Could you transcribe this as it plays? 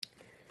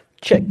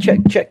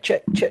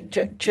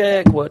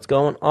Check. What's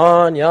going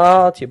on,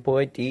 y'all? It's your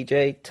boy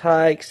DJ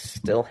Tykes,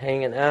 still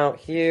hanging out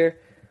here.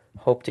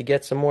 Hope to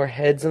get some more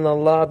heads in the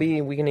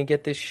lobby. We're gonna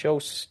get this show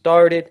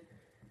started.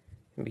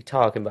 We'll be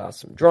talking about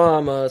some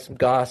drama, some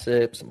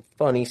gossip, some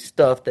funny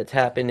stuff that's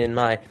happened in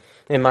my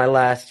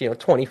last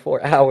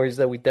 24 hours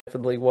that we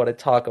definitely want to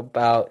talk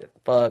about.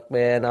 Fuck,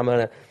 man,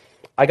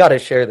 I gotta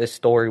share this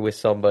story with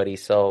somebody.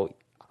 So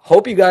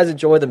hope you guys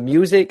enjoy the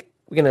music.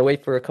 We're gonna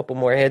wait for a couple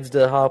more heads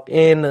to hop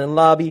in the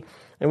lobby,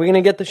 and we're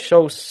gonna get the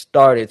show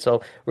started.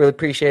 So really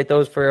appreciate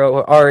those for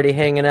already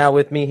hanging out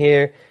with me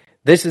here.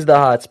 This is the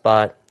Hot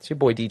Spot. It's your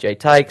boy DJ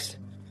Tykes.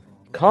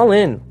 Call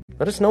in.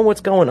 Let us know what's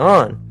going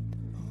on.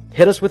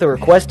 Hit us with a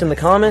request in the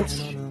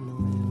comments.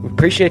 We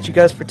appreciate you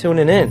guys for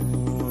tuning in.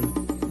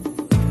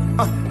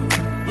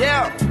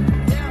 Yeah.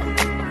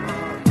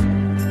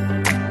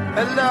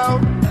 Hello.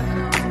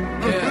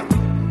 Yeah.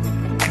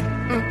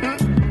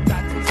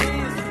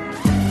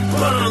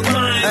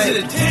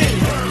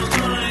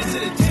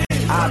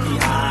 I be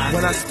high.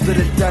 When I split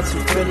a Dutch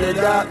and fill it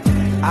up,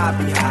 I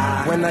be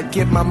high. When I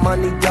get my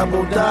money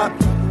doubled up,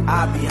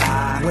 I be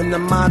high. When the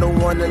model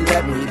wanna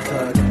let me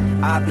cut,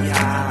 I be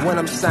high. When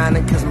I'm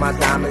signing cause my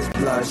diamonds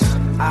blush,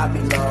 I be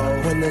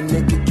low. When the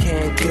nigga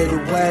can't get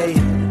away,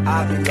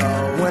 I be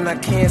low. When I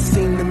can't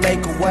seem to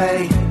make a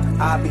way,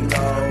 I be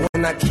low.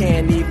 When I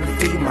can't even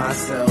feed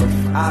myself,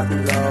 I be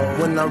low.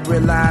 When I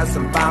realize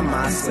I'm by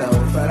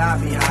myself, but I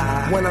be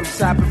high. When I'm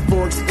shopping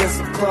for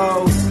expensive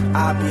clothes,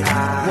 I be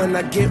high. When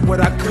I get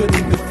what I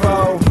couldn't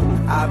before,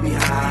 I be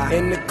high.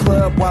 In the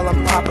club while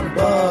I'm popping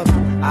bub,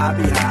 I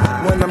be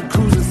high. When I'm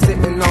cruising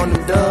sitting on the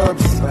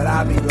dubs, but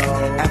I be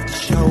low. After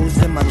shows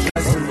in my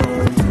dressing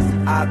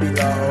room, I be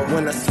low.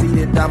 When I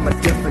see it, I'm a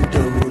different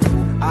dude,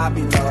 I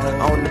be low.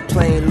 On the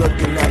plane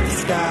looking at the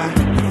sky,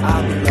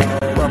 I be low.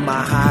 But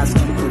my highs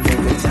keep a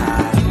nigga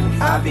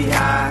tied. I be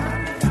high,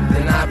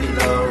 then I be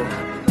low.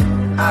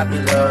 I be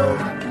low,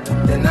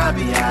 then I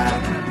be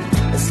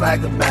high. It's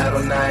like a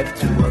battle knife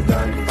to a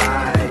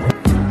gunfight.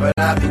 But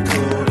I be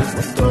cool, it's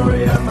the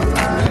story of my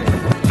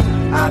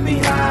life. I be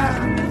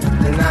high,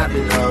 then I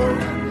be low.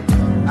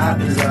 I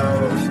be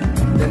low,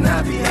 then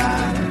I be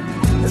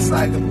high. It's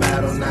like a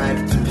battle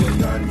knife to a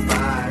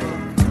gunfight.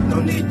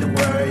 No need to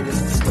worry,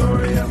 this is the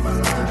story of my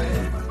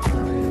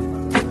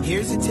life.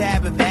 Here's a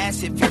tab of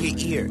acid for your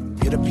ear.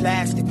 You're the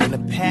plastic and the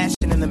passion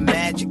and the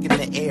magic in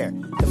the air.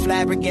 The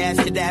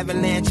flabbergasted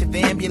avalanche of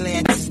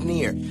ambulances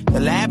near. The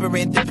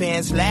labyrinth of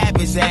Pan's lab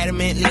is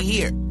adamantly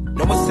here.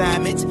 No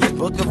assignments,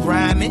 book of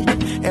rhyming,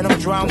 and I'm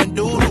drawing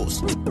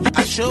doodles.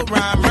 I should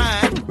rhyme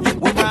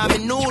with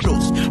rhyming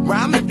noodles.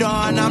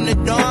 Ramadan, I'm the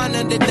dawn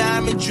of the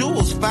diamond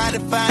jewels.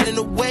 Finding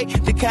a way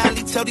to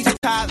kindly tell these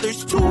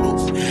toddlers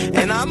toodles.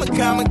 And I'm a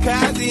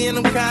kamikaze and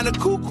I'm kinda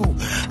cuckoo.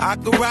 I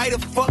could write a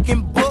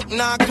fucking book,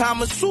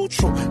 non-Kama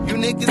Sutra. You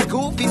niggas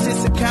goofies,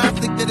 it's a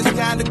conflict that is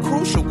kinda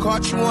crucial.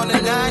 Caught you on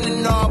a 9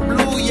 and all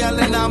blue,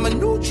 yelling I'm a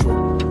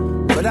neutral.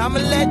 But I'ma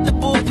let the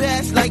bull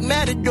pass like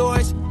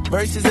matadors.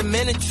 Versus a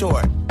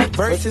minotaur,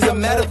 versus a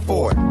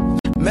metaphor.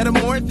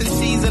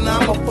 Metamorphoses and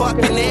I'm a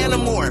fucking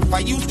anamorph. I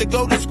used to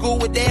go to school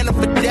with Anna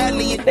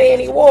Fidelli and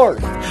Danny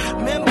Ward.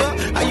 Remember,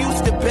 I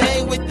used to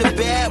bang with the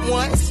bad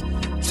ones.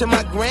 To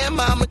my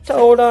grandmama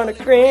Told on a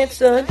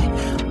grandson.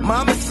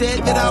 Mama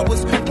said that I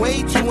was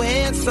way too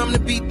handsome to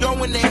be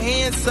throwing their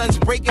hands, sons,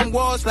 breaking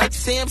walls like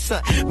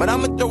Samson. But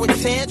I'ma throw a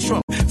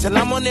tantrum till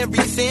I'm on every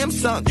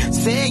Samsung.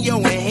 Saying yo,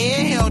 a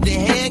handheld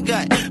and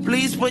handgun.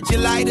 Please put your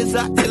lighters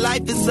up till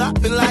life is up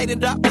and light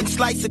it up and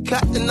slice a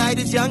cut. The night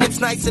is young, it's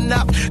nice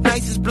enough.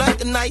 Nice is blunt,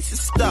 the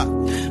nicest stuff.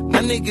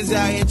 My niggas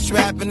out here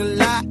trapping a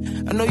lot.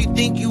 I know you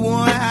think you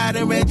want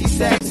hiding Reggie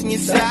Sacks in your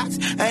socks.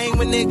 I ain't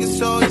with niggas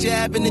so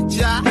jabbing the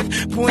job.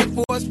 Point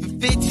fours for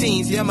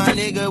 15s, yeah my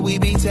nigga, we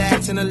be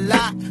taxing a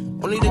lot.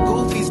 Only the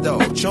goofies though,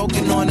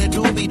 choking on the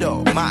doobie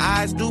though. My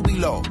eyes do be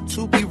low,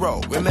 to be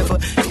roll. Remember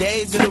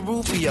days of the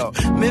Rufio.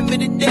 Remember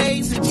the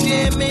days of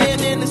Jam Man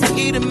and the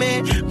Skeeter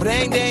Man.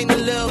 Bang dang the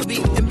little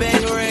beat and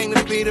bang rang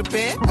the Peter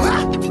Pan.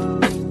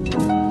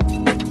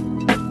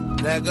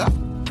 Nigga,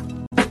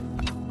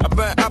 I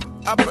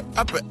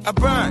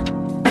burn.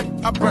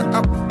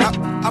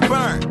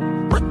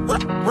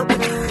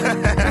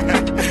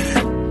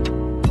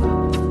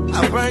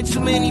 I burn too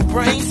many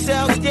brain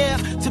cells there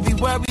to be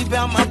worried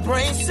about my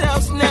brain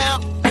cells now.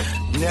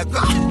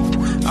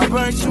 Nigga, I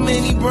burn too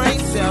many brain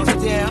cells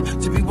down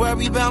to be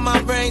worried about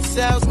my brain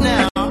cells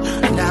now.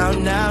 Now.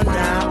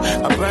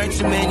 I burn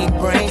too many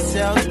brain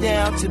cells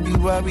down to be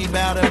worried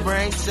about a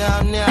brain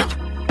cell now.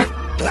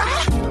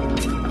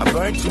 I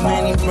burn too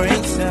many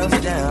brain cells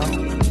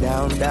down.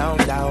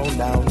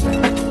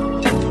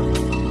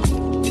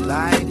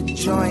 Light a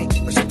joint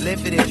or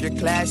spliff it if you're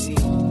classy.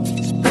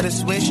 Split a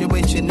swisher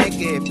with your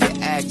nigga if you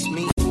ask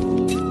me.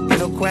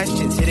 No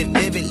questions, hit it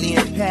vividly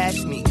and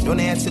pass me. Don't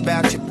answer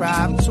about your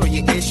problems or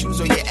your issues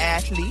or your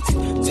athletes.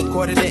 It's a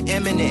quarter to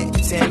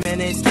imminent, 10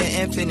 minutes to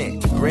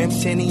infinite. Grim,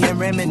 tinny, and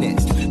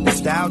reminisce.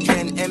 Nostalgia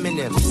and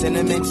Eminem.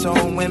 Sentiments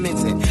on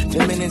women's and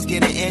feminists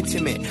getting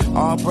intimate.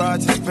 All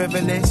broads is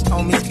frivolous,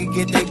 homies could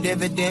get their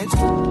dividends.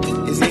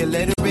 Is he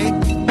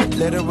illiterate?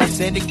 Literal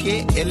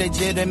syndicate,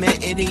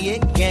 illegitimate idiot,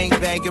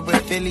 gangbanger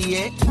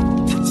affiliate.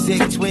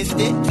 Sick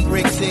twisted,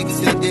 brick sick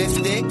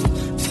sadistic,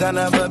 son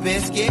of a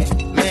biscuit,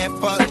 man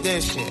fuck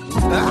this shit.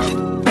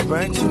 I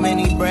burn too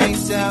many brain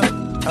cells,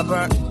 I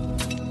burn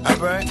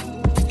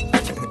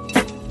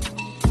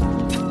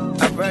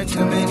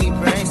too many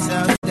brain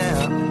cells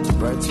down,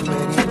 burn too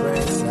many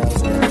brain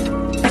cells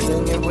down,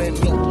 sing it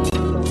with me.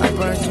 I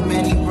burn too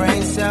many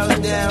brain cells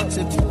down,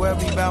 to be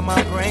worried about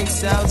my brain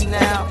cells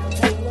now.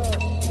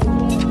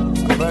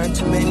 I burn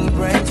too many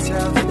brain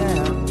cells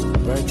down,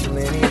 burn too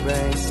many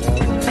brain cells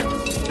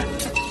down.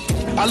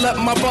 I let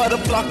my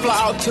butterfly fly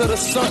out to the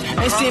sun.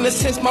 Ain't seen her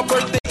since my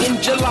birthday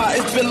in July.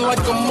 It's been like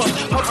a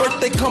month. Her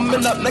birthday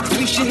coming up next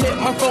week. She hit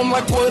my phone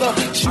like, what up?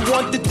 She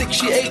wanted to think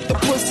she ate the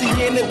pussy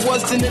and it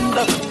wasn't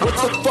enough. What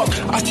the fuck?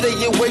 I stay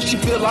away. She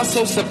feel I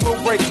so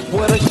separate.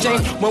 What a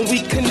shame. When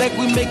we connect,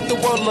 we make the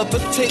world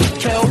levitate.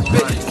 Hell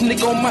bitch.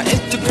 Nigga on my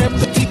Instagram,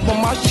 the people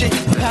my shit.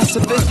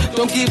 Pacifist.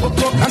 Don't give a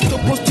fuck. I still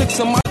post pics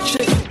on my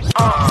chick.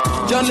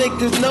 Y'all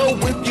niggas know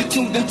if you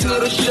tuned into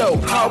the show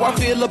how I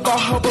feel about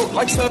her rope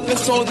like surfing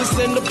songs that's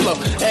in the flow.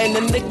 And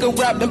the nigga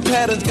rapping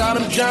patterns got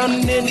him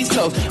drowning in these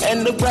hoes.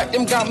 And the rap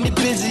them got me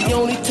busy,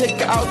 only take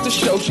her out the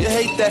show. She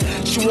hate that,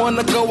 she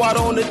wanna go out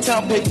on the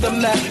town, pay the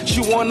map. She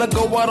wanna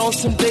go out on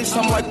some dates,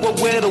 I'm like, well,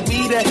 where the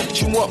weed at?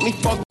 She want me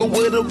fucking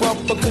with her up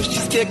because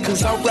she's scared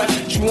cause I rap.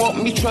 She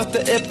want me trust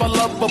her if I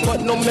love her,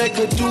 but no man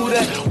could do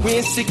that. We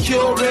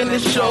insecure in the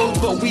shows,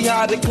 but we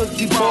hide it cause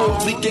we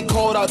bold. We get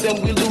called out,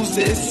 then we lose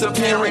it, it's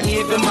apparent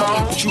even more.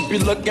 But you be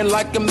looking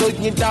like $1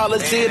 million,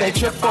 it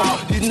ain't your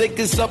fault. These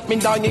niggas up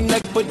and down your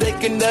neck, but they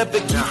can never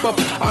keep up.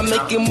 I'm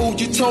making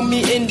moves, you told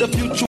me in the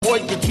future, boy,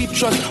 you keep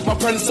trust. My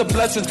presence of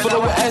blessings, full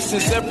of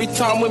essence every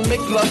time we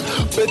make love.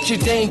 But you're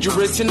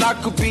dangerous, and I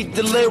could be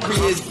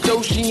delirious.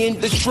 Though she in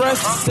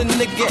distress, a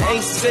nigga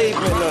ain't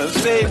saving her,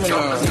 saving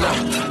her.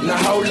 Nah,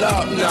 hold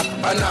up, hold up,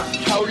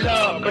 hold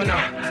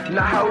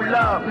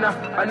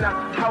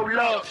up, hold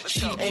up.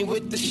 She ain't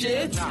with the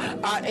shit,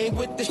 I ain't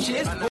with the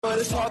shit, but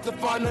it's hard to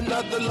find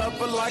another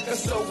lover like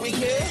us, so we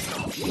here.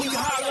 We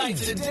highlight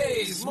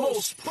today's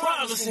most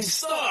promising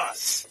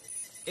stars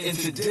and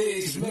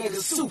today's mega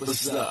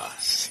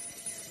superstars.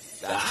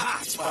 The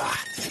hot spot.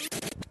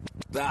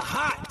 The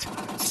hot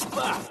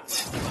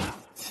spot.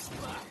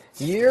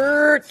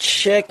 Your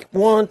check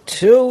 1,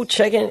 2,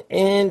 checking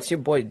in. It's your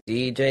boy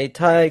DJ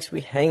Tykes.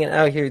 We hanging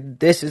out here.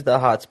 This is the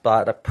hot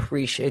spot.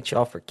 Appreciate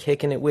y'all for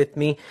kicking it with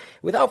me.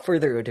 Without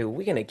further ado,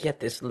 we're gonna get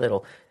this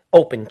little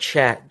open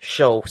chat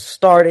show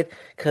started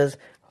because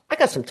I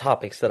got some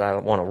topics that I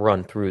want to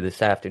run through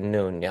this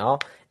afternoon, y'all.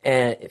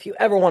 And if you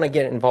ever want to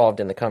get involved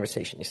in the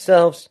conversation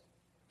yourselves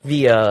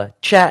via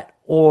chat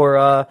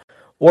or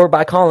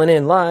by calling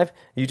in live,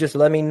 you just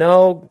let me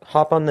know.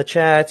 Hop on the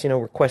chats,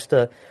 request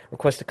to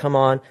come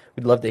on.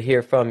 We'd love to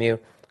hear from you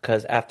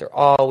because after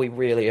all, we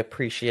really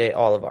appreciate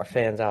all of our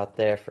fans out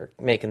there for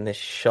making this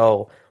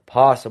show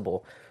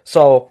possible.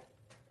 So,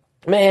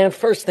 man,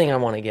 first thing I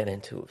want to get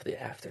into of the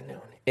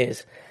afternoon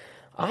is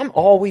I'm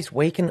always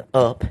waking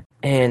up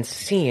and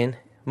seeing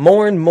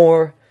more and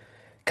more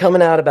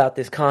coming out about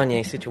this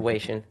Kanye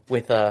situation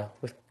with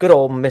good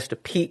old Mr.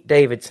 Pete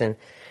Davidson.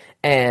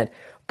 And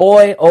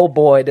boy, oh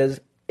boy,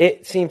 does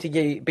it seem to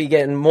be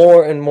getting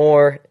more and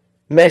more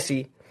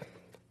messy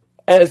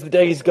as the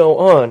days go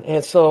on.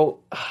 And so,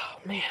 oh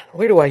man,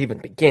 where do I even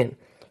begin?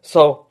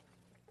 So,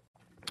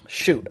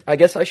 shoot, I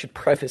guess I should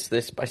preface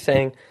this by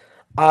saying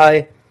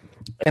I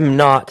am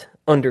not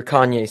under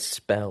Kanye's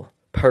spell,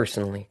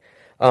 personally.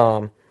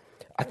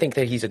 I think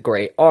that he's a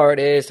great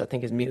artist. I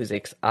think his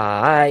music's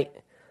alright.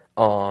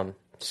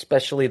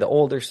 Especially the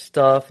older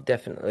stuff.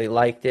 Definitely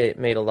liked it.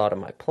 Made a lot of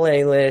my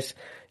playlists.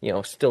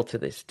 Still to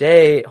this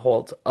day, it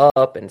holds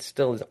up and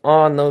still is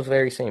on those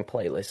very same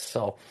playlists.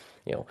 So,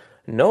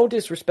 no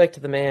disrespect to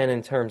the man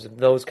in terms of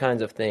those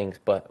kinds of things.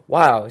 But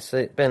wow, has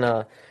it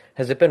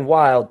been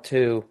wild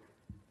to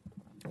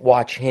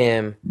watch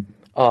him?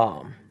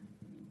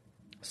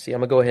 See,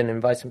 I'm gonna go ahead and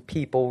invite some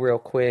people real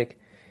quick.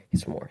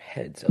 Get some more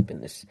heads up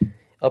in this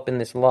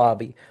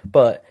lobby.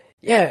 But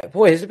yeah,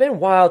 boy, has it been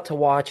wild to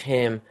watch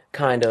him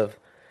kind of,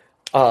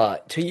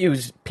 to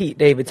use Pete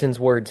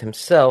Davidson's words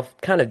himself,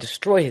 kind of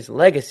destroy his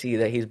legacy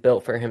that he's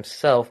built for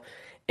himself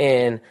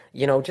in,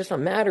 just a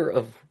matter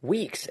of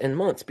weeks and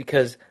months,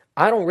 because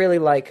I don't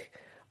like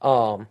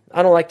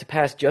to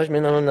pass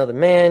judgment on another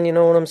man, you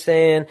know what I'm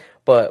saying?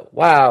 But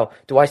wow,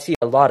 do I see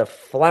a lot of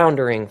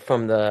floundering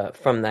from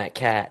that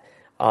cat.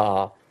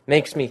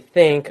 Makes me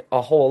think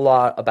a whole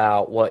lot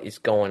about what is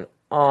going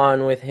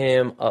on with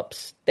him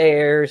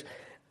upstairs.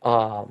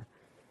 Mans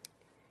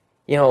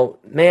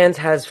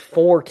has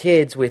 4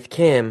 kids with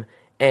Kim,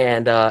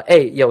 and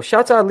hey, yo,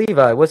 shouts out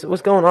Levi.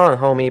 What's going on,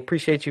 homie?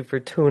 Appreciate you for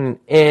tuning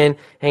in,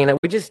 hanging out.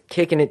 We're just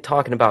kicking it,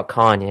 talking about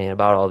Kanye and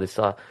about all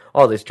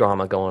this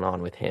drama going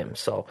on with him.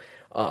 So,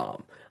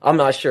 I'm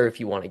not sure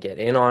if you want to get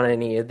in on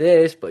any of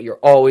this, but you're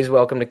always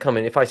welcome to come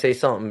in. If I say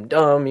something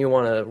dumb, you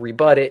want to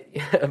rebut it,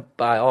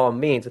 by all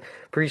means.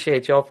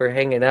 Appreciate y'all for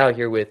hanging out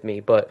here with me.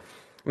 But,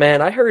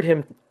 man, I heard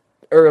him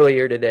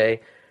earlier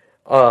today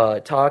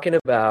talking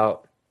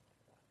about,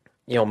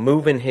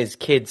 moving his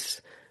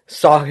kids'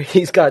 soccer.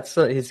 His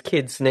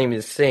kid's name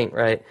is Saint,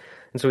 right?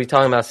 And so he's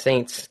talking about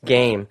Saint's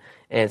game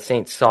and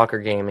Saint's soccer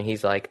game, and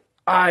he's like,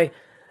 I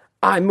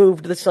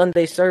moved the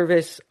Sunday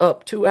service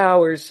up 2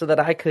 hours so that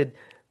I could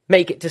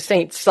make it to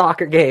Saint's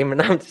soccer game.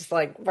 And I'm just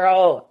like,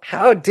 bro,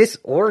 how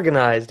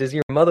disorganized is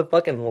your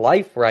motherfucking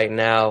life right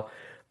now,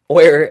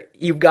 where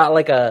you've got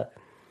like a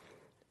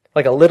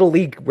little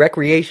league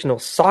recreational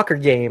soccer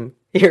game.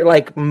 You're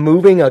like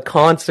moving a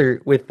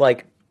concert with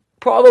like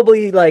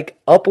probably like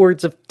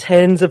upwards of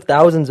tens of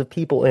thousands of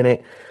people in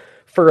it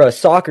for a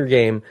soccer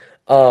game.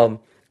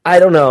 I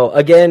don't know.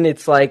 Again,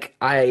 it's like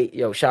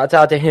shouts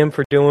out to him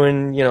for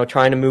doing,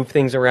 trying to move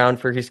things around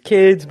for his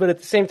kids, but at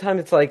the same time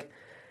it's like,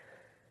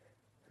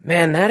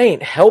 man, that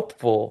ain't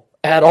helpful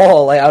at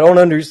all. Like, I don't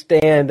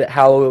understand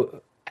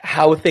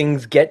how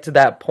things get to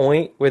that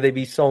point where they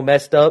be so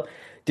messed up.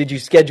 Did you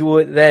schedule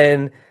it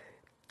then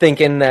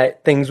thinking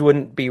that things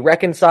wouldn't be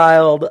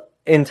reconciled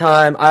in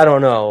time? I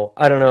don't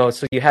know.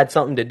 So you had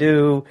something to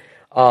do.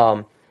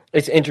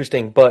 It's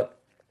interesting, but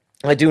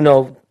I do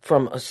know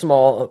from a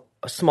small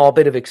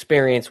bit of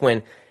experience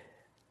when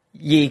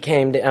Yi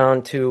came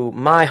down to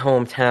my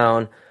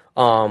hometown.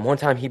 One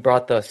time he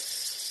brought the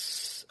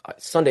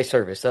Sunday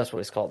service. That's what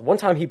it's called. One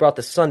time he brought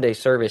the Sunday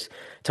service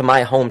to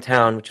my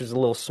hometown, which was a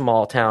little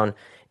small town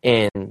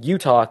in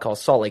Utah called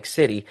Salt Lake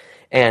City.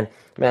 And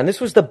man,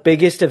 this was the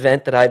biggest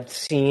event that I've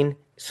seen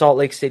Salt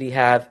Lake City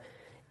have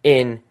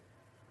in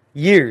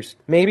years,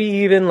 maybe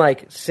even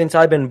like since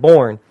I've been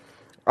born.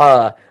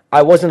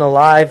 I wasn't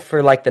alive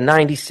for like the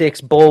 96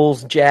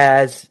 Bulls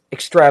Jazz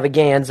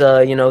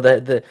extravaganza,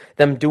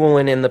 them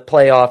dueling in the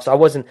playoffs.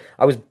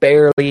 I was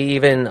barely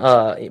even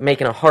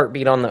making a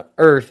heartbeat on the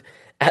earth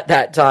at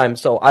that time.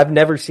 So I've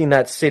never seen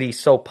that city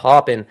so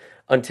poppin'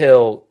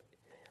 until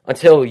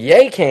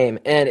Ye came,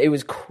 and it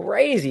was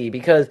crazy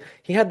because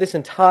he had this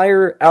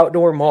entire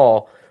outdoor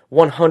mall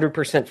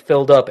 100%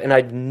 filled up, and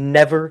I'd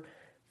never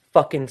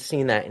fucking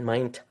seen that in my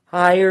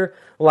entire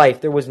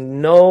life. There was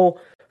no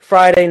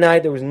Friday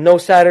night, there was no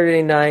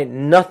Saturday night,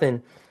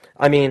 nothing.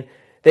 I mean,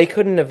 they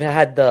couldn't have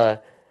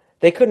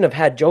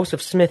had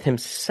Joseph Smith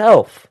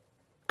himself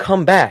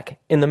come back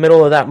in the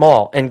middle of that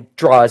mall and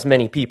draw as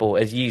many people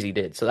as Yeezy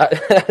did. So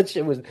that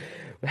shit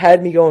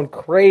had me going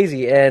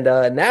crazy. And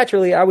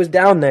naturally, I was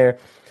down there,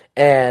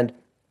 and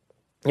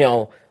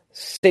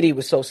city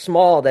was so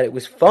small that it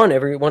was fun.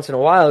 Every once in a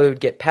while, it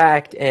would get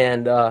packed,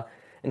 and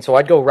so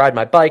I'd go ride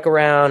my bike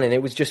around, and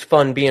it was just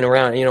fun being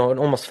around. It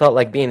almost felt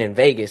like being in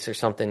Vegas or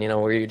something,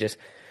 where you just,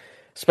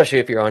 especially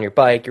if you're on your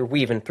bike, you're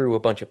weaving through a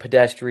bunch of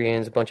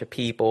pedestrians, a bunch of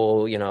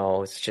people,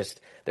 it's just,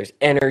 there's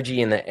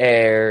energy in the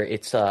air.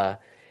 It's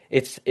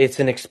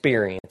an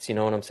experience, you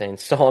know what I'm saying?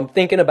 So I'm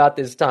thinking about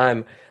this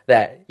time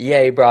that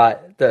Ye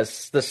brought the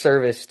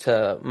service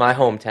to my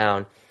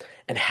hometown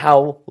and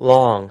how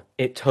long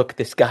it took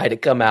this guy to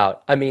come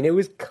out. I mean, it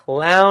was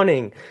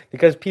clowning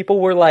because people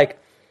were like,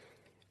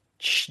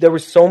 there were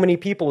so many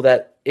people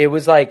that it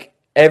was like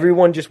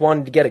everyone just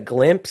wanted to get a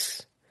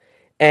glimpse,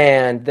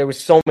 and there was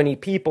so many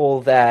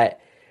people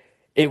that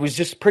it was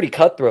just pretty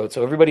cutthroat.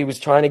 So everybody was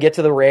trying to get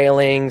to the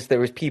railings.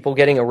 There was people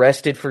getting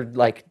arrested for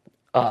like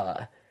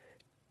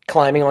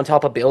climbing on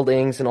top of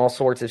buildings and all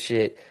sorts of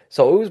shit.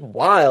 So it was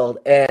wild,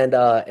 and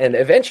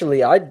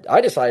eventually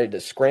I decided to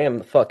scram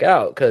the fuck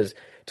out because it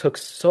took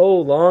so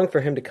long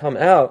for him to come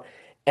out.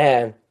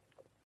 And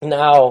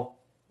now,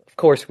 of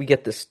course, we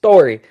get the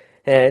story.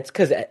 And it's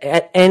because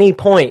at any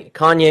point,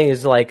 Kanye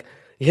is like,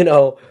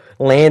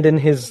 landing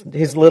his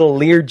little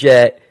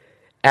Learjet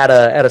at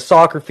a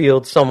soccer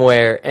field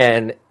somewhere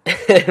and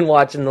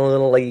watching the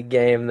Little League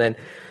game, then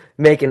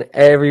making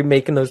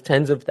those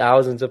tens of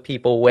thousands of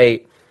people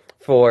wait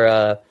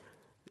for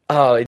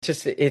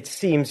it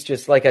seems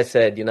just like I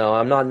said,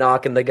 I'm not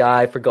knocking the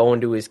guy for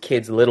going to his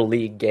kid's Little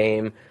League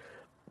game,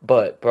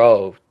 but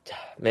bro,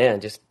 man,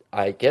 just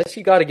I guess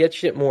you got to get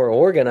shit more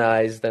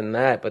organized than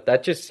that. But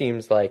that just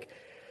seems like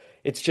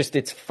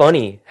it's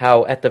funny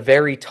how at the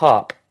very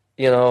top,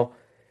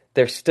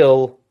 they're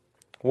still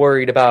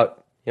worried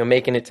about,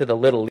 making it to the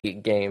Little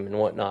League game and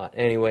whatnot.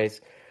 Anyways,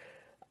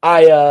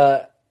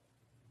 I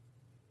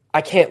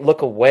can't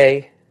look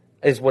away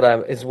is what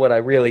I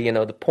really,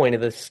 the point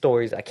of this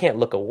story is I can't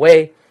look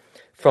away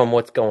from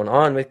what's going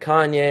on with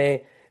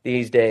Kanye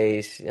these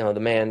days. The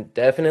man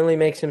definitely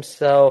makes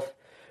himself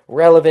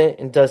relevant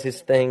and does his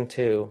thing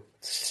to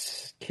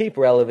keep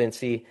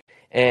relevancy.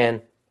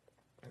 And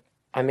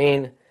I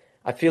mean,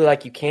 I feel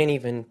like you can't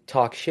even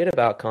talk shit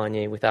about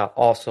Kanye without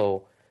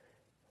also,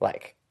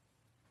 like,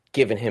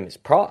 giving him his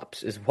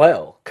props as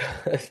well.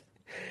 Because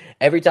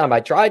every time I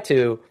try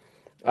to,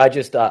 I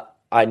just,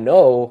 I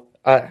know,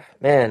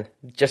 man,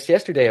 just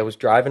yesterday I was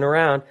driving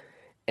around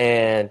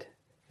and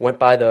went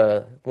by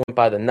the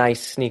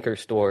nice sneaker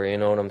store, you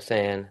know what I'm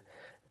saying?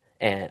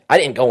 And I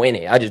didn't go in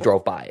it, I just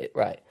drove by it,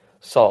 right?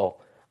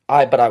 So,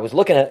 I was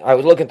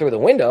looking through the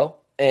window,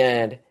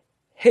 and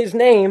his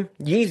name,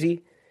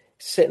 Yeezy,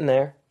 sitting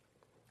there,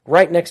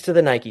 right next to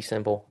the Nike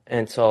symbol.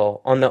 And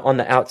so on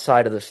the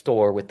outside of the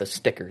store with the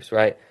stickers,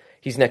 right?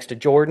 he's next to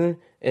Jordan.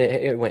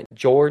 It went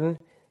Jordan,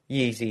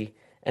 Yeezy,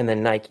 and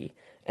then Nike.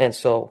 And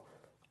so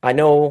I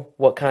know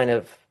what kind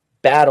of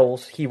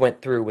battles he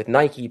went through with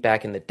Nike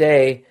back in the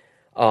day,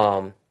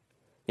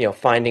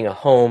 finding a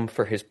home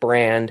for his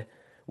brand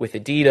with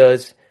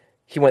Adidas.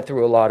 He went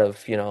through a lot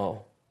of,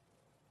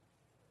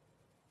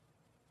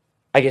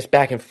 I guess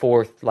back and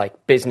forth,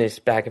 like business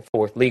back and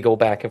forth, legal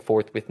back and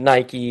forth with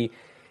Nike.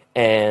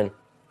 And,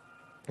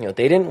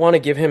 they didn't want to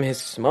give him his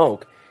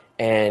smoke.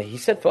 And he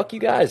said, fuck you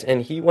guys.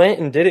 And he went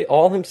and did it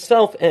all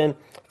himself and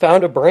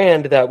found a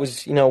brand that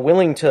was,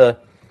 willing to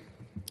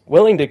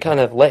kind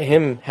of let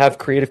him have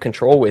creative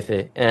control with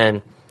it.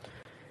 And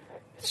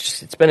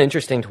it's been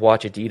interesting to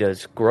watch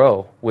Adidas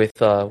grow with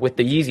the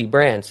Yeezy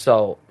brand.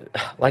 So,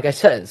 like I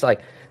said, it's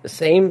like the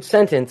same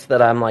sentence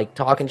that I'm like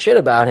talking shit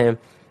about him.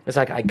 It's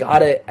like I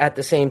gotta at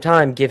the same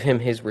time give him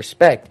his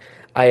respect.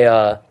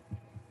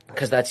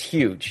 Because that's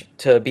huge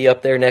to be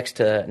up there next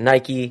to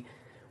Nike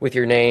with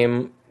your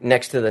name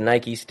next to the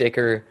Nike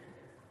sticker,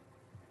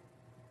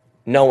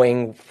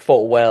 knowing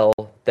full well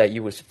that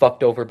you was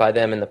fucked over by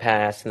them in the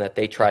past and that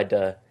they tried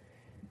to,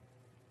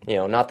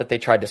 not that they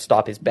tried to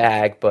stop his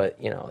bag,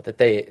 but,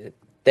 that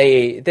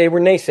they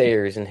were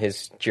naysayers in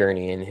his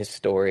journey and his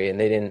story. And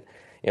they didn't,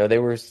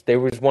 there was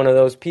one of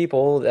those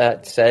people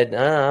that said,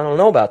 I don't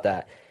know about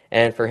that.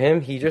 And for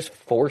him, he just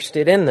forced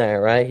it in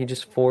there, right? He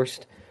just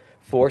forced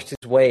his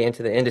way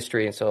into the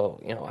industry. And so,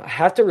 I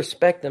have to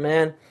respect the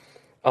man.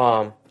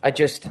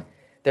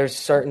 There's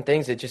certain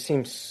things that just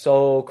seem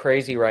so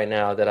crazy right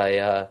now that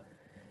I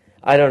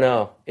don't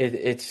know.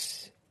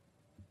 It's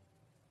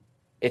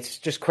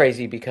just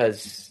crazy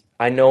because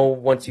I know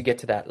once you get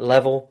to that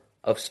level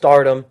of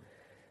stardom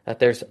that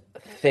there's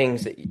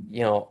things that,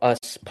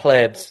 us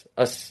plebs,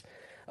 us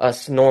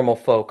normal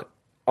folk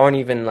aren't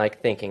even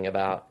like thinking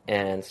about.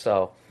 And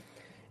so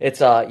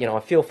it's, I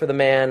feel for the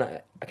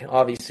man. I can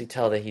obviously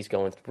tell that he's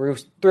going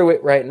through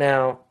it right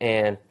now.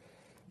 And,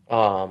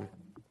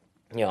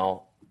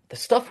 the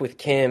stuff with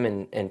Kim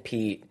and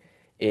Pete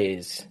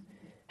has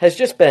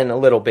just been a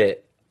little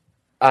bit,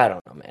 I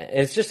don't know, man.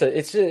 It's just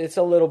it's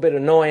a little bit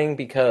annoying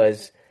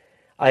because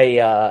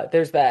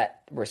there's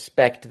that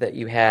respect that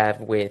you have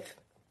with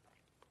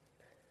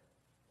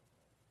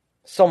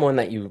someone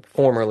that you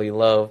formerly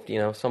loved,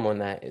 someone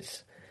that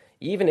is,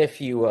 even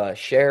if you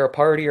share a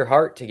part of your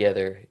heart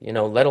together,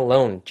 let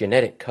alone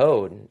genetic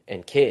code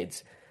and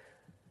kids,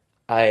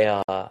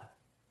 I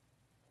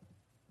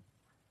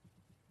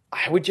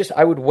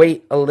would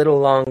wait a little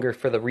longer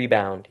for the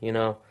rebound,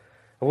 I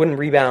wouldn't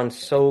rebound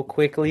so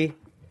quickly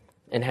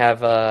and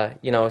have,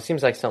 it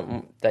seems like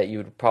something that you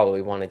would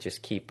probably want to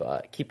just keep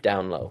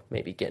down low,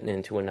 maybe getting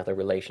into another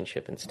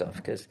relationship and stuff,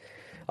 because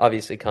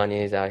obviously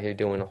Kanye is out here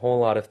doing a whole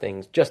lot of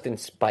things just in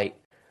spite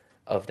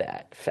of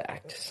that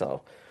fact.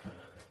 So,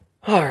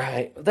 all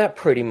right, that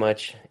pretty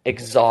much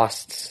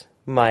exhausts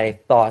my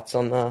thoughts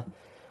on the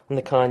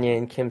Kanye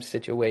and Kim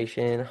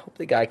situation. I hope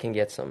the guy can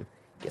get some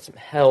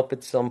help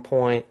at some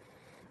point,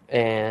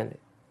 and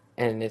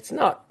it's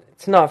not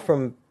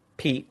from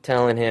Pete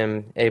telling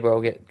him, "Hey,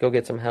 bro, go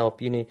get some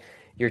help.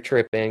 You're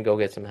tripping. Go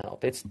get some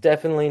help." It's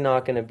definitely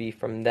not going to be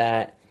from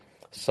that.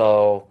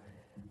 So,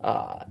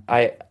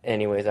 I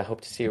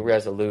hope to see a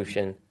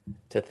resolution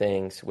to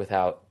things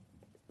without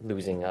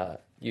losing a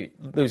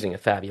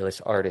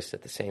fabulous artist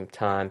at the same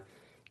time,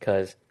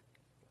 because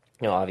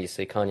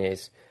obviously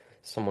Kanye's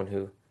someone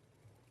who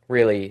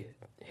really,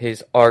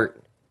 his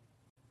art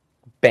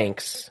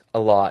banks a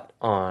lot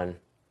on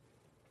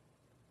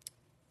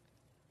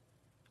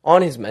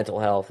his mental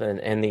health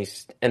and the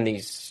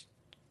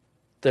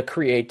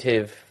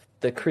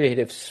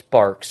creative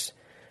sparks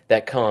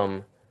that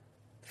come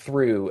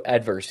through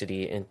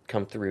adversity and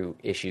come through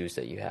issues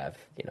that you have,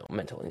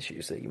 mental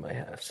issues that you might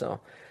have. So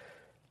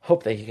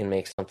hope that he can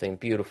make something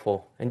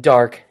beautiful and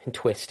dark and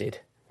twisted,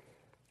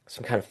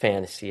 some kind of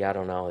fantasy, I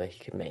don't know, that he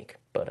could make,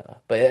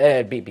 but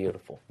it'd be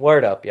beautiful.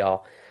 Word up,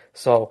 y'all.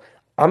 So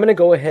I'm going to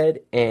go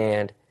ahead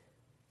and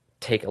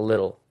take a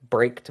little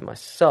break to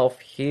myself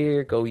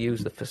here, go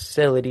use the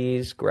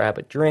facilities, grab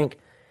a drink,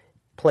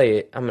 play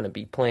it. I'm going to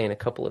be playing a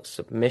couple of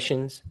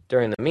submissions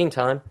during the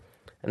meantime,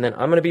 and then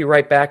I'm going to be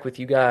right back with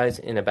you guys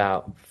in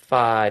about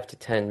 5 to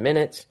 10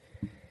 minutes.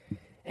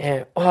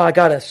 And, I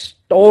got a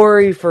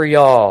story for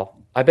y'all.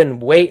 I've been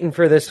waiting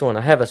for this one.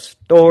 I have a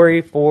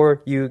story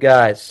for you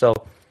guys. So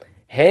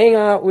hang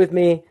out with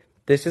me.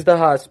 This is the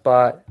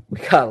Hotspot. We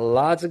got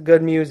lots of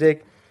good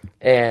music,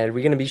 and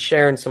we're going to be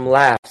sharing some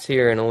laughs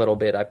here in a little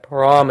bit. I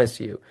promise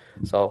you.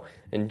 So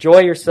enjoy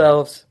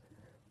yourselves.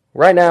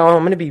 Right now,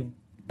 I'm going to be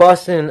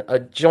busting a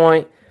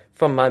joint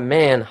from my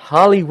man,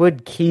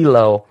 Hollywood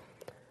Kilo.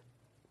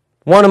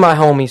 One of my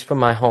homies from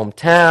my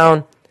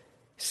hometown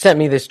sent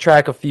me this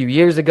track a few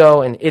years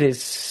ago, and it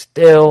is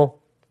still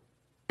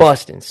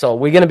busting. So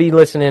we're going to be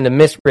listening to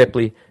Miss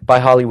Ripley by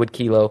Hollywood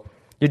Kilo.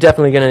 You're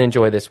definitely going to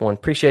enjoy this one.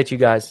 Appreciate you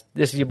guys.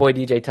 This is your boy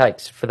DJ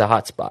Tykes for the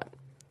Hotspot.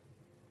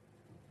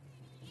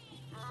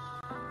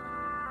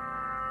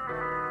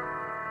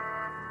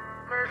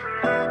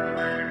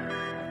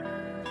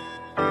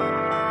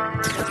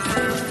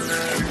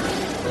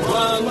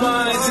 One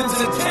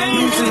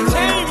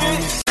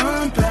Entertainment.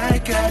 I'm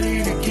back at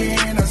it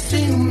again. I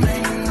see them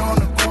hanging on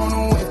the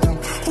corner with them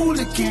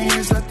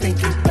hooligans. I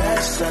think it's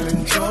bad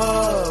selling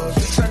drugs.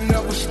 Bitch, I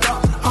never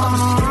stop. I'm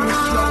screaming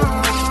slow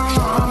motion,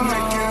 trying to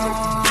make it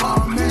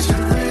up.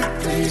 Misery,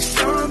 please.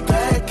 I'm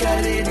back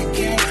at it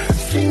again. I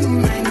see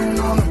them hanging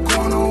on the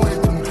corner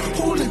with them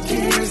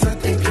hooligans. I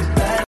think it's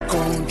back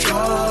on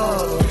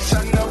drugs. Bitch,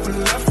 I never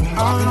left them.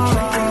 I've been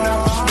drinking,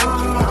 I've been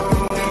smoking, I've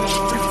been in the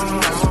street for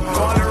nothing.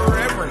 Call it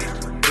reverend.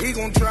 He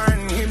gon' try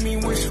and hit me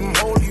with some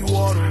holy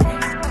water.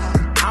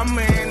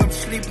 I'ma end up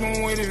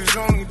sleeping with his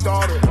only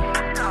daughter.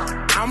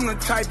 I'm the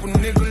type of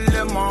nigga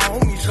let my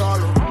homies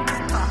holler.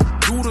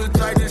 Do the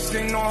tightest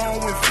thing on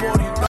home with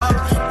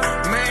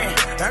 $40. Man,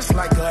 that's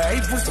like a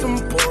eight for some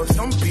buzz.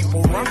 Some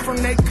people run from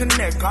they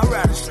connect. I'd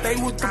rather stay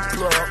with the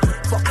plug.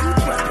 Fuck you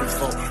clapping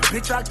for?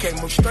 Bitch, I came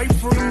up straight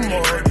from the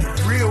mud.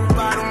 The real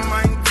bottom,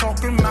 I ain't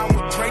talking about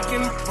with Drake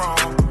in the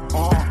prom.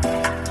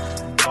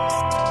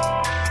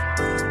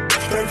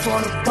 Straight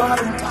from the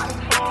bottom.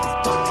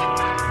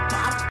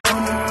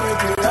 I'ma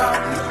make it out.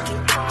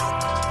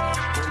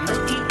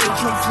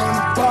 Straight from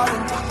the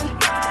bottom.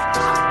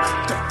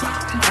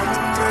 I'ma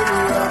make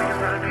it out. You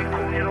gotta be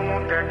cool, you don't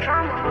want that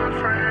drama, my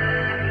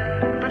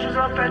friend. Bitches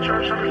up at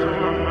church, I'm to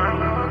my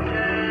mama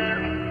again.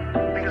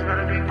 Niggas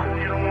better be cool,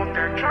 you don't want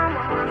that drama,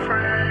 my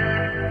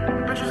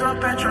friend. Bitches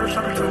up at church,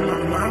 I'm to my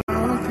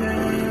mama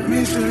again.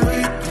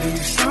 Misery,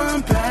 please.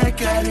 I'm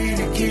back at it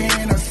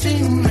again. I see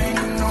them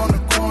hanging on the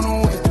corner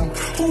with them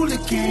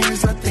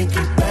hooligans. I think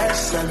it's bad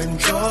selling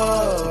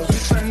drugs.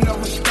 Bitch, I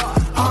never stop.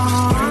 I'm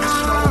screaming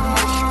slow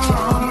motion,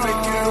 trying to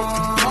make it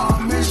up.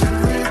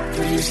 Misery,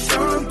 please.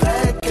 I'm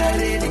back at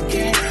it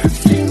again. I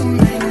see them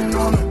hanging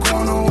on the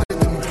corner with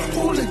them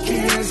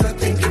hooligans. I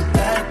think it's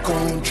back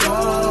on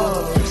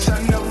drugs. Bitch, I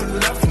never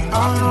left them.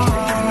 I've been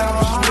drinking, I've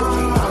been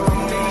smoking, I've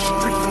been in the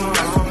street for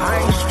nothing. I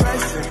ain't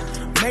stressing.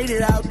 Made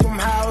it out them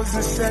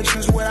housing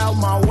sections without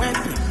my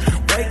weapon.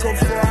 Wake up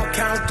before I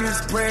count this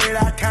bread,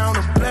 I count a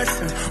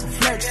blessing.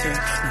 Flexing,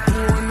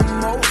 doing the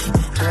most.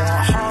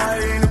 Going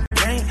hard in the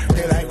paint,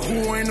 they like who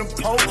in the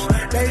post.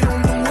 They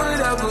don't do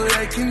whatever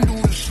they can do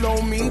to slow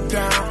me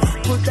down.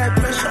 Put that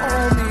pressure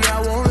on me, I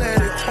won't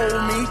let it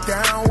hold me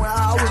down. Where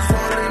I was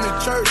all in the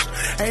church,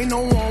 ain't no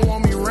one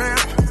want me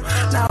round.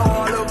 Now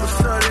all of a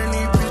sudden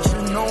these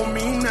bitches know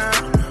me now.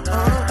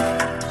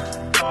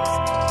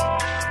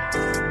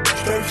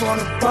 Straight from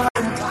the bottom.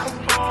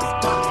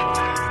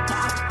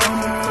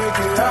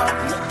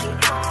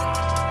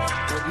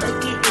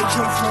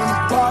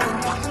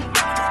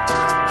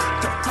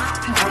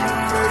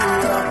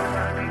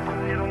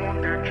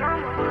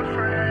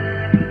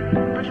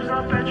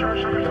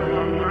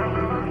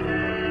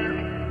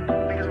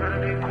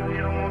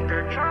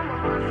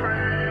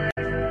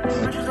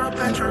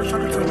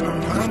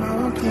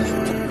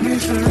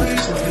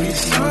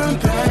 I'm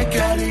back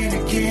at it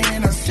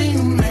again. I see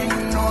them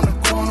hanging on the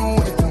corner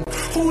with them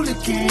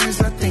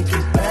hooligans. I think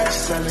it's bad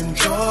selling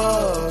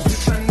drugs.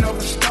 Bitch, I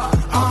never stop.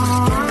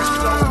 I'm screaming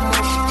slow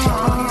motion,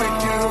 trying to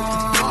make it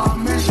up.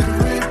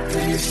 Misery,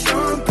 please.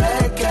 I'm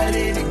back at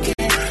it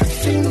again. I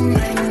see them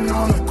hanging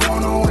on the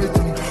corner with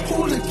them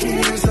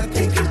hooligans. I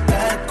think it's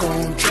back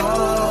on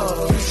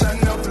drugs. Bitch, I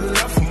never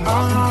left them.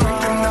 I've been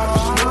drinking, I've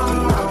been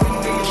smoking, I've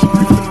been in the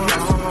street for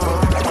nothing.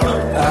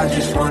 I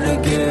just wanna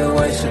get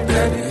wasted,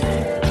 baby.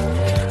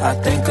 I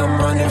think I'm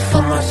running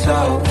for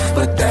myself,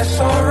 but that's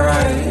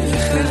alright.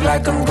 Feels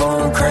like I'm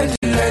going crazy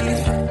lately.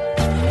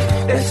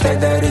 They say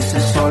that it's a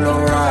solo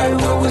ride.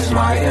 Where was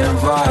my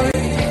invite?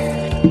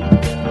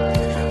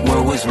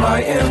 Where was my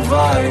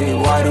invite?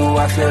 Why do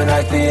I feel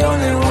like the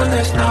only one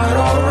that's not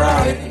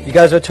alright? You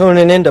guys are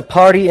tuning in to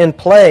Party and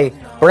Play,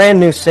 brand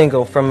new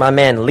single from my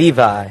man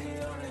Levi.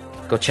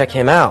 Go check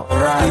him out.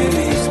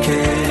 These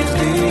kids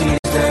these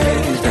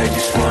days, they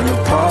just wanna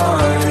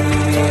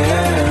party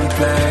and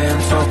play.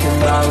 I'm talking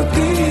about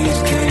these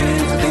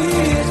kids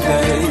these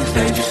days,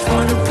 they just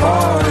wanna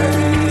party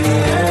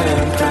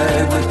and play.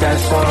 But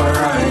that's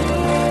alright,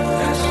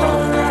 that's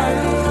alright,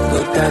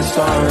 but that's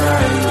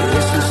alright.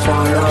 It's just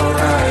all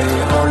alright,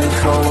 only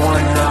for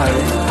one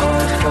night,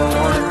 only for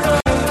one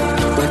night.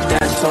 But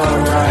that's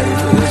alright,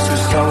 it's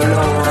just all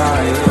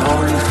alright,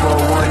 only for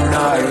one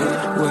night.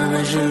 Where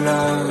is your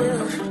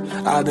love?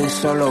 I've been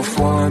solo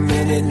for a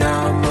minute,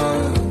 now I'm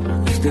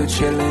up. Still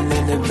chillin'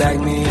 in the back,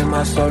 me and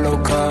my solo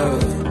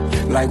cup.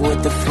 Like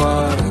what the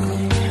fuck?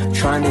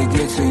 Trying to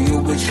get to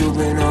you, but you've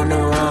been on the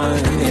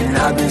run. And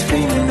I've been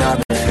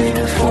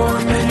feeling for a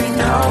minute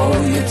now.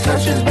 Your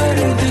touch is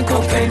better than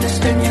cocaine, the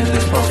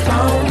stimulus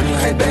profound.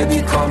 Hey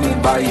baby, call me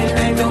by your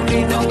name, don't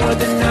need no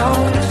other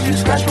nouns. You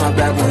scratch my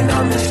back when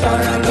I'm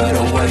inside, I love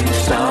the way you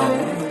sound.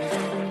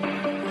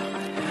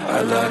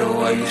 I love the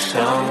way you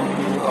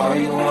sound. All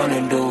you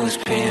wanna do is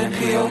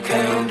PNP,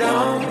 okay, I'm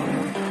down.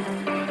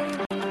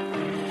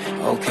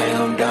 Okay,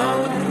 I'm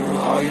down.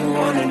 All you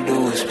wanna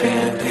do is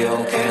PNP,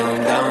 okay,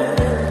 I'm down.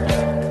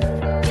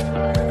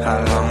 How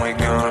long we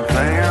gonna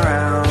play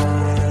around?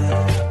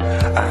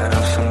 I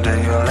know someday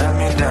you'll let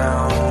me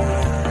down,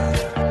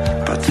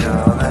 but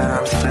till then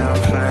I'm still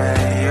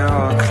playing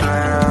your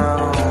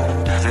clown.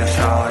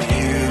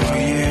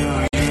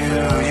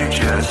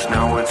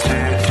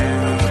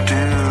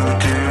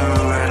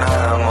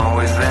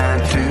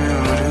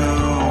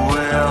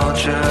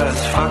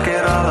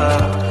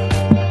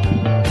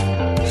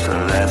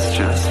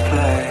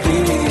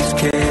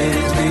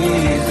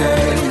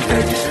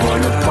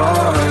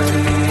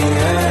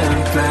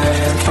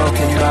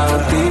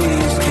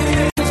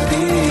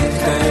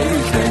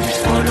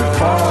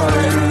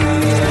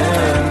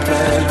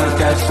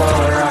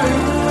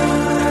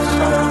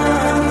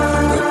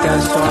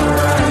 that's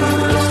alright.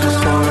 It's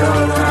just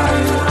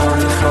alright,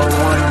 only for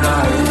one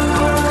night.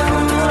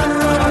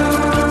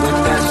 But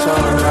that's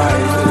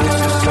alright, it's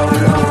just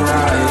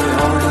alright,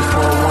 only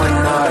for one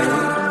night.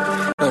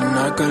 A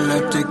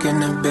narcoleptic in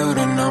the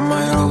building, I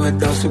might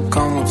overdose with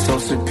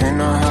comatose.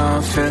 Depending on how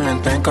I'm feeling,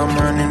 think I'm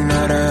running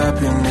out of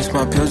happiness.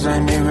 My pills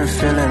ain't even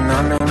feeling.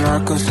 I know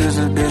narcos is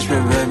a bitch,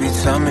 but baby,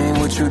 tell me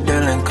what you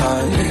dealing,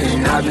 cause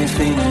and I've been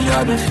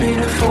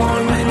feeding for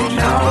a minute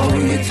now. We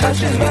get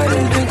touches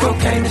better than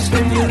cocaine and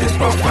stimulus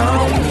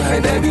profound. Hey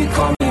baby,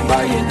 call me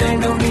by your name,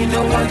 don't need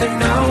no other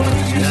now.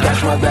 You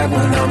scratch my back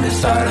when I'm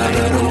inside, I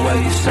love the way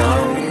you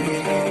sound.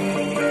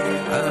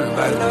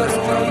 I love the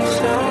way you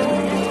sound.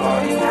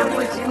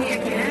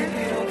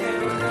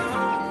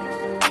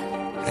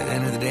 At the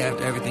end of the day,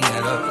 after everything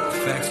add up,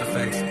 facts are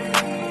facts.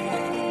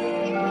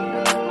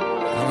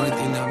 The only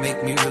thing that make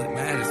me really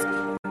mad is if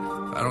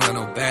I don't got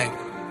no bag.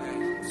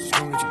 Just go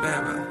get your bag,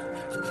 bro.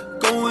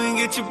 Go and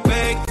get your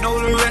bag. Know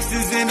the rest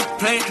is in the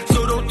plan,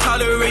 so don't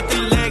tolerate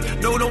the lag.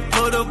 No, don't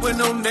put up with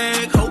no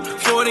nag. Ho,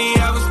 40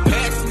 hours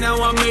past,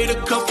 now I made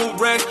a couple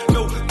racks.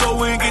 Yo,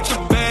 go and get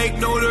your bag.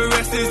 Know the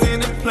rest is in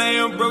the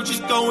plan, bro.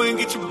 Just go and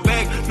get your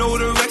bag. Know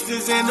the rest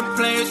is in the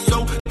plan,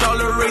 so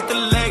tolerate the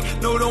lag.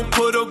 No, don't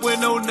put up with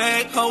no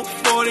nag. Ho,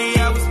 40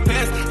 hours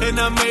past, and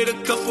I made a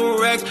couple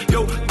racks.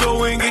 Yo,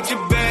 go and get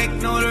your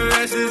bag. Know the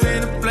rest is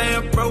in the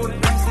plan, bro. The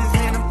rest is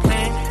in the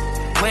plan.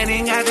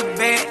 Winning out the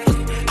bed,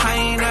 I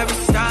ain't never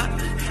stop.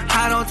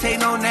 I don't take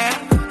no nap.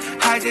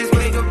 I just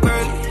wake up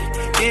early.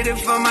 Did it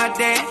for my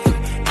dad,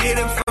 did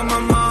it for my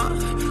mom.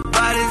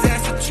 Bought his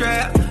ass a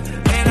trap,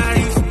 and I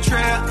used to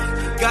trap.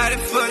 Got it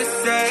for the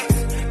sex.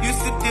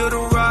 Used to deal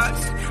the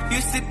rocks,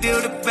 used to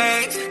deal the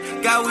bags.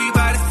 Got weed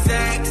by the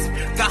sacks,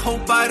 got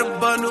hope by the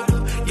bundle.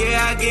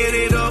 Yeah, I get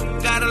it up,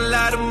 got a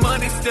lot of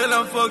money. Still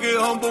I'm fucking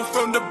humble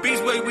from the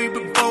beach where we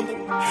been bumble.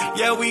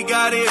 Yeah, we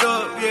got it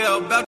up, yeah,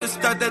 about to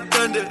start that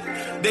thunder.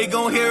 They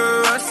gon' hear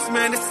us,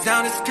 man, the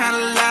sound is kinda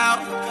loud.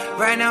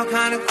 Right now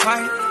kinda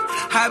quiet,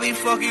 I be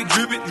fucking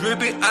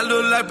drippin'. I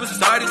look like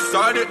Poseidon,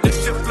 started.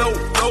 This shit flow.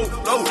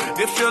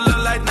 This shit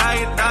look like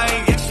 9.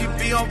 Yeah, she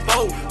be on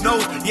boat. No,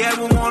 yeah,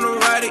 we wanna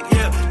ride it,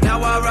 yeah.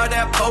 Now I ride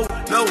that boat.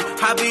 No,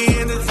 I be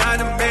in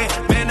designer,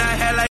 man, I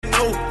had like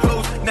no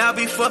clothes. Now I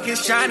be fucking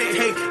shining,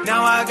 hey,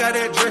 now I got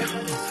that drip.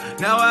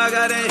 Now I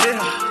got that hit.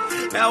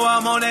 Now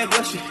I'm on that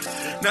good shit.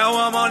 Now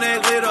I'm on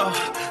that glitter.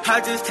 I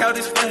just tell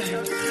this fat,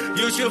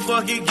 you should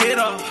fucking get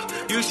off.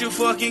 You should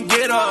fucking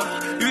get off.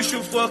 You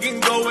should fucking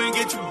go and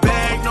get your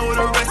bag. Know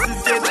the rest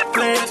is in the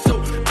plan,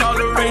 so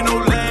tolerate no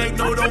lag.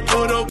 No, don't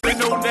put up with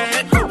no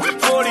nag.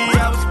 40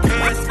 hours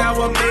past,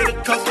 now I made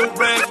a couple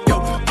racks. Yo,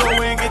 go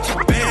and get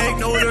your bag.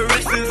 Know the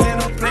rest is in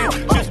the plan.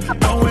 Just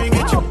go and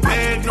get your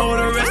bag. Know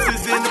the rest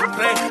is in the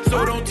plan,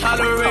 so don't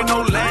tolerate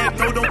no lag.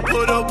 No, don't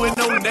put up with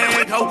no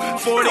nag. Ho,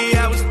 40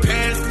 hours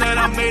past,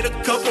 now I made a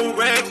couple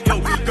racks. Yo,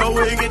 go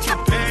and get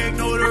your bag.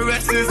 Know the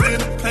rest is in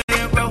the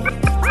plan, bro.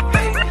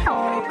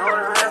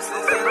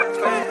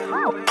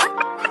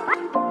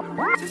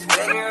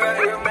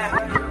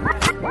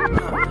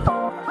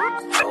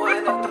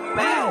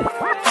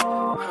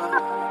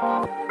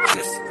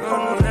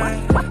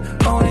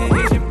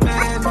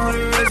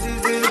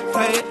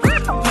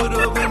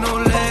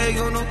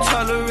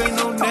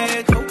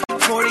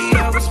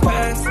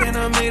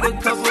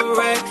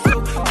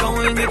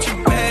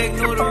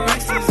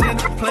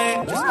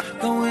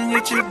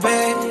 Your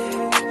bag,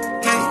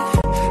 hey,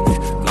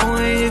 go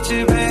and get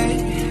your bag,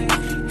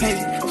 hey,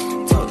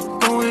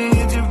 go and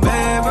get your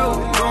bag, bro,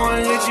 go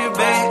and get your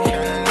bag,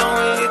 go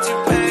and get your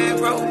bag,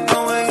 bro, go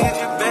and get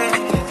your bag.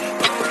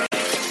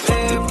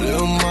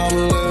 Little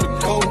mama let the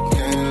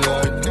cocaine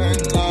like,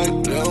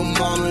 little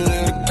mama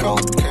let the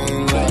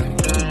cocaine like,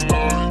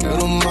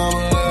 little mama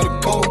let the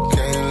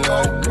cocaine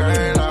like,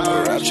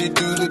 rap she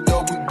do the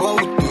dope, we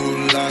both do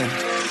like,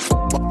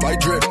 white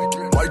drip,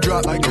 white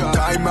drop, like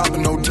time out,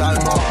 no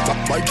time out.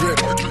 White drip,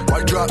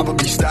 white drop, I'ma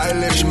be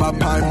stylish in my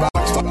pine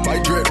box.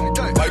 White drip,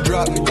 white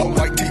drop,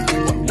 white tee,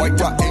 white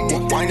rock,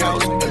 wine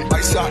house,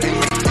 white sock.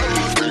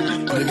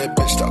 And that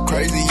bitch talk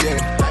crazy, yeah.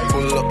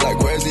 Pull up like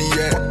where's he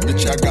at?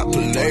 Bitch, I got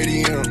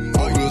Palladium.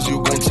 On wheels,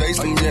 you gon' chase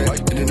him, yeah.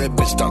 And then that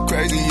bitch talk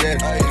crazy, yeah.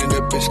 And then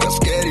that bitch got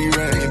scary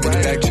rain. But the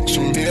back chicks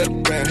from here to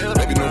band.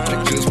 Baby, no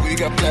pictures, we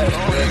got plans.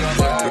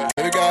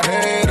 Baby got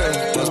haters,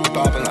 just be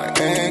popping like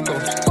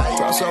ankles.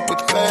 Cross up with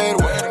the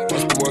fadeaway,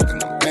 just be working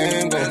the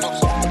angles.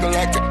 Looking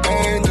like an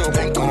angel,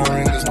 on the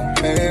ring is no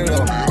halo.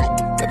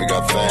 Baby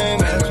got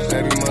famous,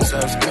 baby must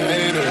have some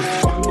haters.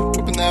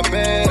 Whipping that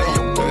mail,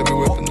 baby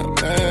whipping that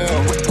mail.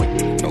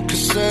 No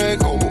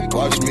cassette,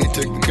 watch me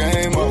take the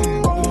game on.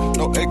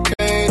 No AK,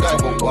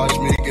 but watch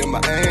me get my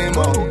aim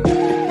on.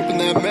 Whipping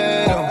that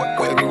mail,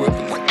 baby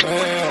whipping that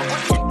mail.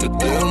 The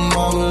little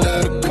mama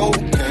let the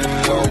cocaine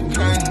low.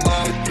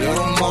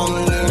 Little mama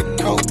let the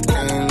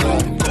cocaine low.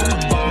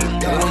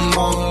 Little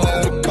mama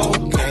let the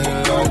cocaine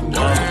low.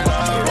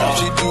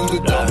 She do the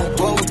double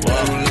boat,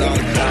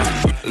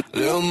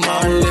 little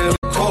mama let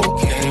the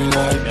cocaine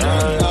low.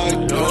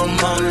 Little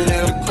mama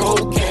let the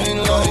cocaine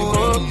low.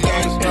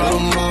 Little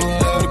mama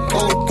let the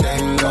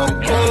cocaine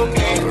low.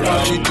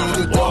 she do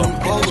the double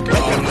both like.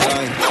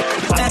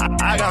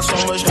 I got so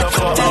much love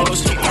for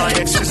O's. Keep my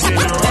exes in a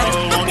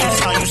row. Only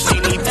time you see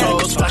me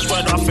pose. Flash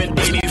went off and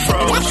baby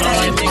froze. All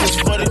my niggas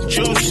for the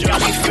juice.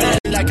 Got me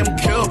feeling like I'm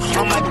killed.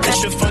 All my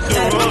bitches fuck the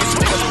rules.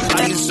 Nigga,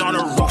 bodies on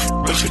the roof.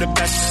 Wish you the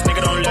best.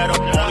 Nigga, don't let up.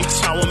 Only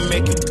time will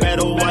make you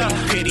better. Why you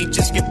pity?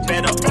 Just get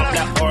better. Up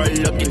that aura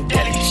looking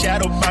deadly.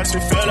 Shadow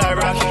boxing feel like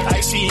Rocky.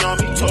 Icy on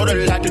me. Told her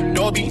like the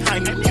door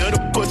behind it. You're the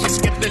pussy.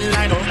 Skip the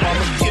line. Oh,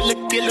 I'm a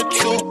killer,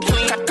 true clean.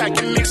 I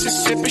can mix it,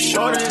 sip it,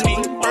 shortly.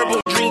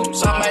 Herbal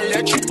dreams. I might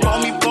let you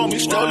pull me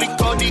slowly.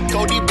 Cody,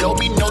 blow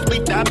me, nose me,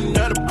 diamond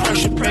under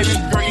pressure. Baby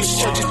girl, you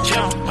such a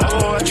gem. I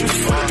will watch you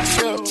for the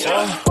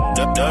tip.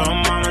 Little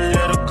mama,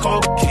 little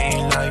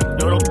cocaine like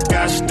little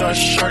gas, the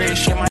shorty,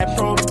 shit my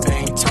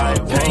propane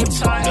type.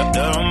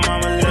 Little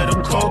mama,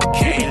 little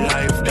cocaine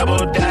life.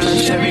 Double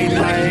dash every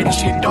night, and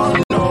she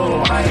don't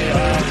know why.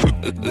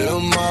 Little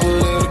mama,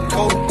 little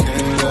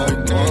cocaine like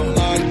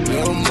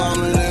little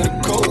mama, little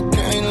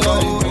cocaine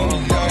like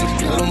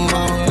little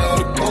mama,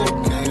 little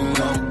cocaine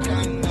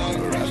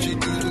like. She do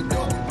the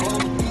double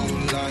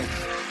like.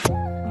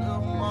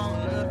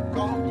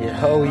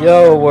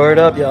 Yo, word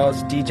up, y'all.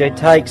 It's DJ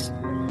Tykes.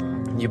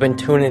 You've been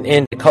tuning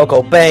in to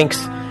Coco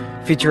Banks,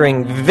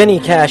 featuring Vinny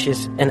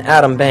Cassius and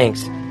Adam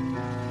Banks.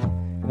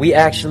 We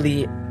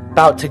actually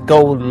about to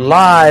go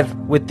live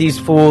with these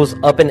fools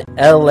up in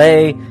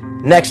LA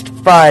next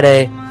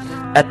Friday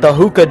at the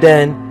Hookah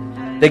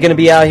Den. They're gonna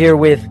be out here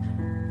with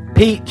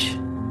Peach,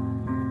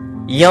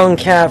 Young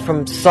Cat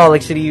from Salt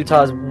Lake City,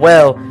 Utah as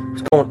well,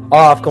 who's going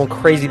off, going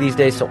crazy these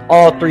days. So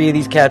all three of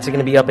these cats are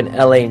gonna be up in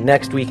LA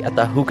next week at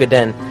the Hookah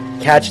Den.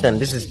 Catch them.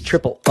 This is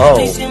Triple O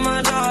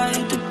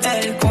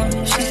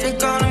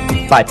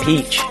by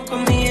Peach.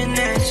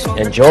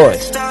 Enjoy.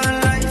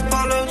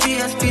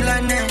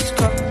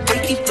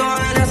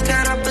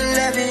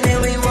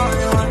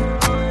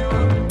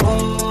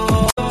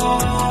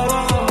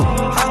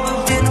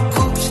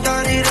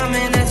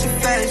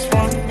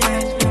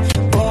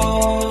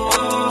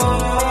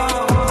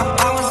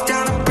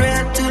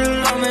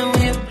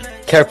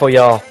 Careful,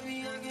 y'all.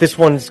 This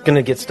one's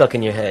gonna get stuck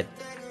in your head.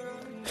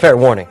 Fair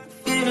warning.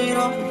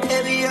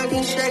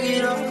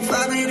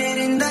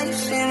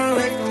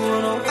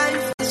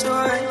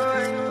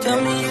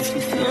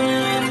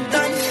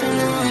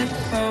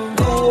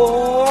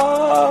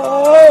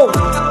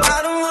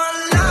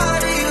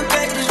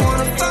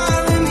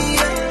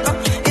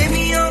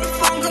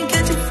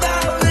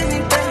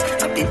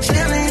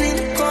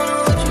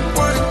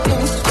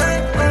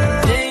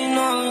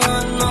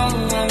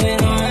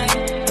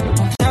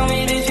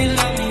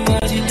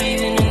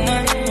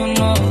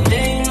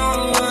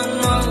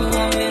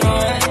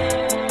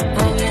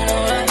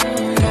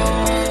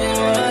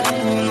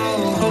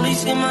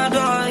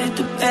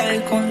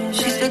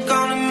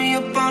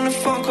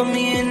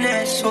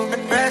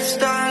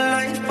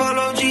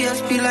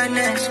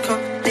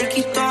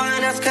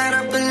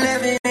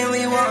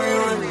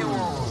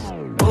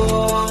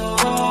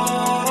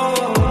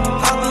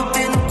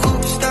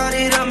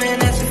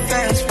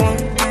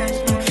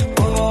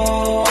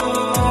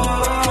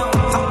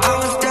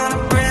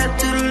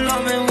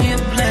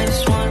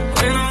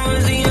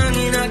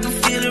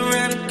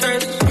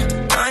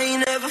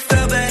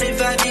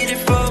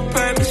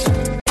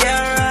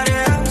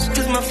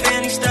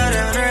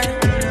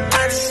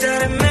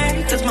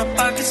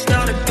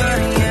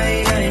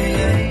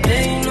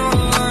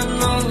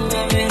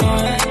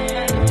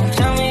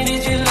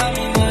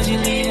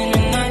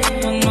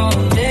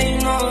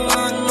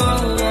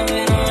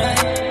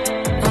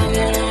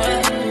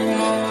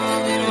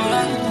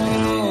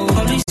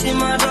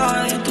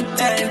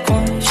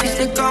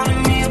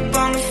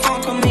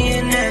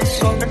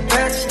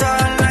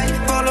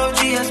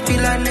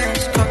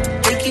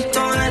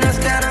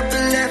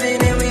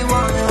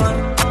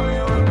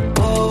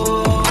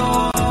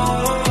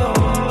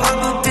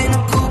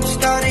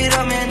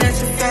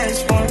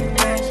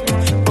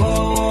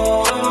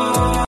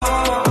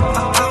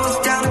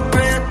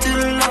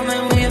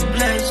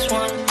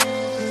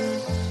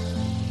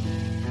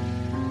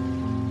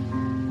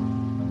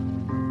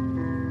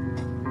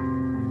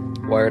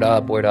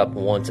 Word up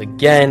once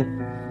again.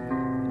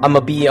 I'm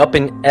gonna be up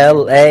in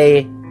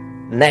LA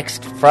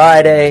next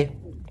Friday,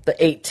 the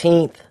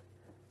 18th,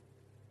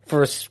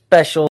 for a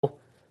special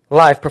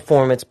live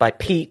performance by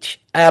Peach,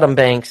 Adam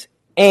Banks,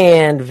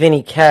 and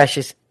Vinny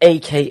Cassius,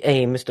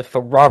 aka Mr.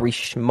 Ferrari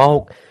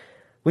Smoke.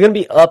 We're gonna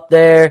be up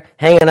there,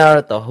 hanging out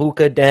at the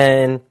Hookah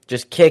Den,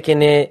 just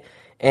kicking it.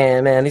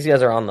 And man, these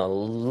guys are on the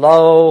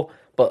low,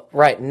 but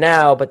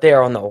they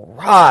are on the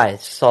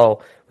rise.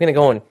 So we're gonna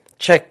go and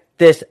check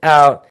this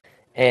out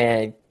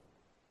and